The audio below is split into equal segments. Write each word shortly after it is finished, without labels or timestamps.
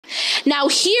Now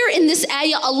here in this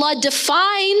ayah, Allah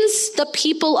defines the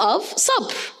people of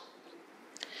Sabr.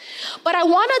 But I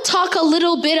want to talk a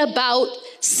little bit about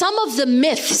some of the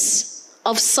myths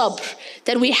of Sabr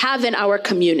that we have in our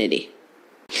community.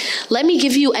 Let me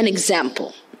give you an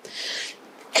example.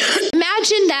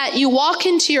 Imagine that you walk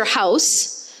into your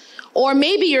house, or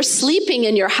maybe you're sleeping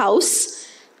in your house,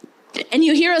 and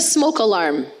you hear a smoke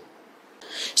alarm.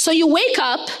 So you wake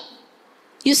up,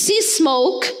 you see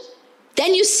smoke,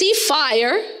 then you see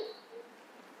fire.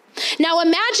 Now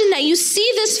imagine that you see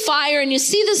this fire and you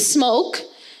see this smoke,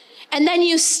 and then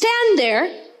you stand there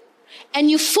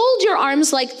and you fold your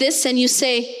arms like this and you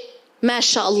say,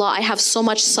 MashaAllah, I have so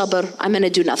much sabr, I'm going to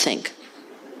do nothing.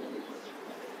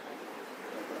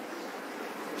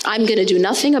 I'm going to do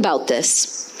nothing about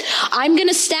this. I'm going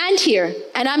to stand here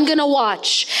and I'm going to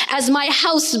watch as my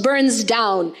house burns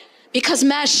down because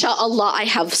MashaAllah, I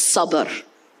have sabr.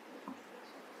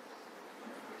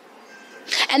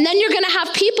 And then you're going to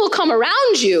have people come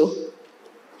around you,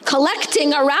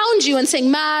 collecting around you and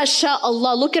saying,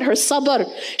 MashaAllah, look at her sabr.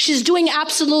 She's doing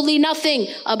absolutely nothing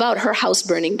about her house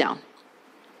burning down.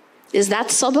 Is that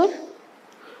sabr?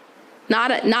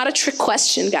 Not a trick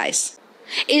question, guys.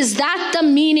 Is that the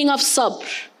meaning of sabr?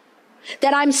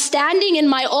 That I'm standing in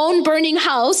my own burning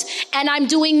house and I'm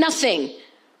doing nothing?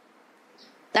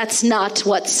 That's not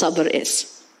what sabr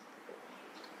is.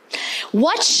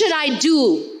 What should I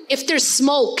do if there's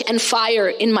smoke and fire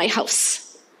in my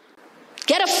house?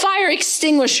 Get a fire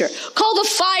extinguisher. Call the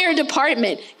fire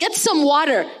department. Get some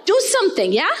water. Do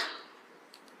something, yeah?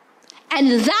 And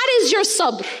that is your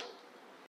sabr.